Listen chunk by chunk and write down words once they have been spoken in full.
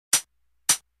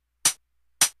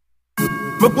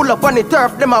Me pull up on the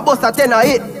turf, them a bust a 10 a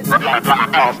hit. Me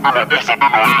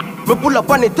pull up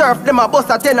on the turf, them a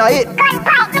bust a 10 a hit.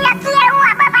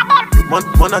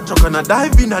 Man a chuck and a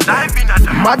dive in a them.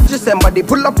 Mad December, they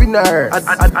pull up in her.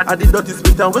 I did dirty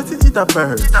spit and wet it a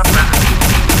first.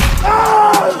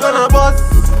 Gonna bust.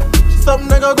 Some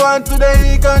nigga go on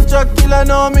today, he can chuck killer,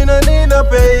 no me no need a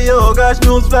pay. Yo, gosh,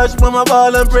 news flash, mama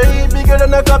ball and pray. Bigger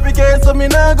than a copycat, so me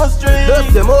nah go straight.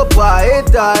 Dust them up, I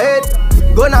hit.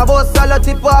 Gonna bust all the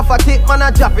tip off a tip, man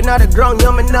a drop inna the ground,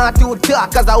 yo me not too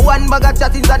talk. Cause a one bag of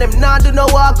chattings and them nah do no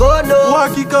walk, go no.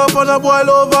 Walk kick up and a boil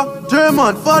over.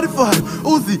 German, 45,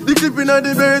 Uzi, the clip inna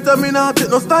the beretta, me nah take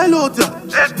no style out ya.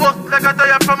 Head bust like a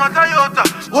tire from a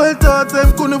Toyota. Well thought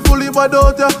them couldn't fully bad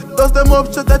out ya. Dust them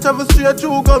up, shut that travel straight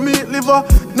through, go meet liver.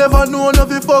 Never know no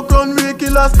fi fuck run real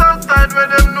killer. Southside where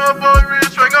them know about real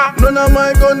stringer. None of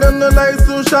my gun, them no lights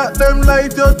to shot them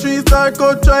light. Your 3-star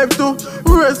cut drive to.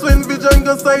 Rest when vision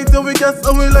go sight you, we guess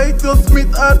and we like to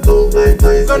Smith at 2.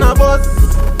 Gonna bust.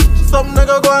 Some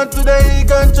nigga go on today, he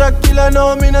can track killer,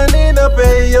 no me no need a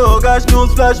pay. Yo, gosh,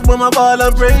 news flash, mama ball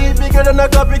and pray. Bigger than a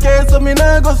copycat, so me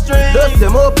nah go straight. Dust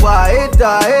them up, I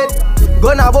hit.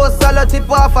 Gonna bust all the tip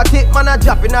off a tip, man a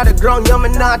drop inna the ground, yo me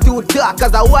not too talk.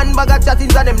 Cause a one bag of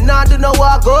chattings and them not do no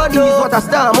walk, go no. Keys what a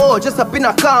storm, oh, just up in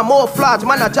a calm, oh, flash.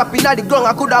 Man a drop inna the ground,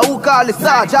 I coulda who call the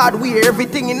sarge. Hardware,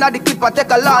 everything inna the clip, I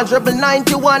take a launch. Rebel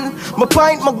 91, me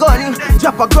point my gun.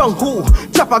 Drop a ground who,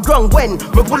 drop a ground when.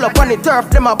 Me pull up on the turf,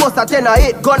 them a bust a 10 a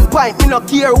 8. Gun point, me no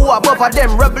care who above a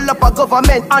them. Rebel up a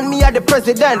government, and me a the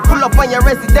president. Pull up on your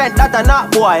resident, that a not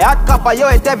boy. Hot copper, yo,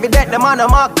 it's evident, the man a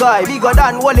mark guy.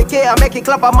 Beegodon, Wally K, I make it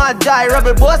clap a mad die.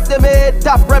 Rebel boss them head,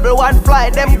 top rebel one fly,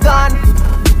 them gone.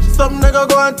 Some nigga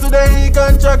go on today, he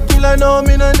can chuck killer, no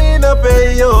me no need a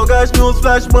pay. Yo, gosh, news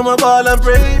flash, mama ball and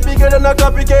pray. Bigger than a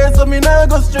copycat, so me nah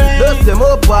go straight. Dust them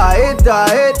up, I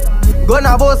hit.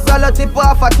 Gonna bust all the tip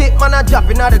off a tip, man a drop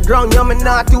inna the ground, yo me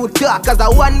not too talk. Cause a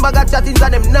one bag of chattings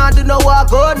and them not do no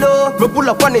walk, oh no. Me pull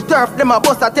up on the turf, them a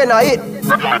bust a 10 a hit.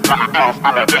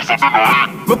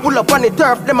 Me pull up on the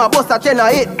turf, them a bust a 10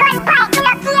 a hit.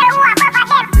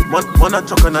 Man a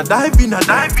chuck and a dive in a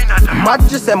them. Mad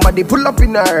December, they pull up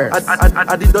in her.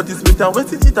 I did dirty spit and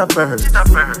wet it a first.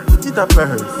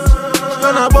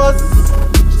 Gonna bust.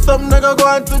 Some nigga go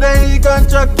on today, he can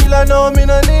track killer, no me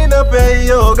no need a pay.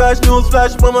 Yo, gosh, news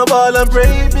flash, mama ball and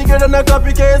pray. Bigger than a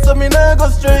copycat, so me nah go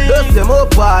straight. Dust them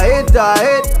up, I hit.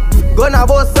 Gonna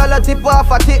bust all the tip off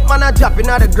a tip, man a drop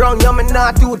inna the ground, yo me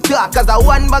not too talk. Cause a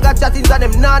one bag of chattings and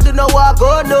them not do no walk,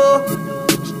 oh no.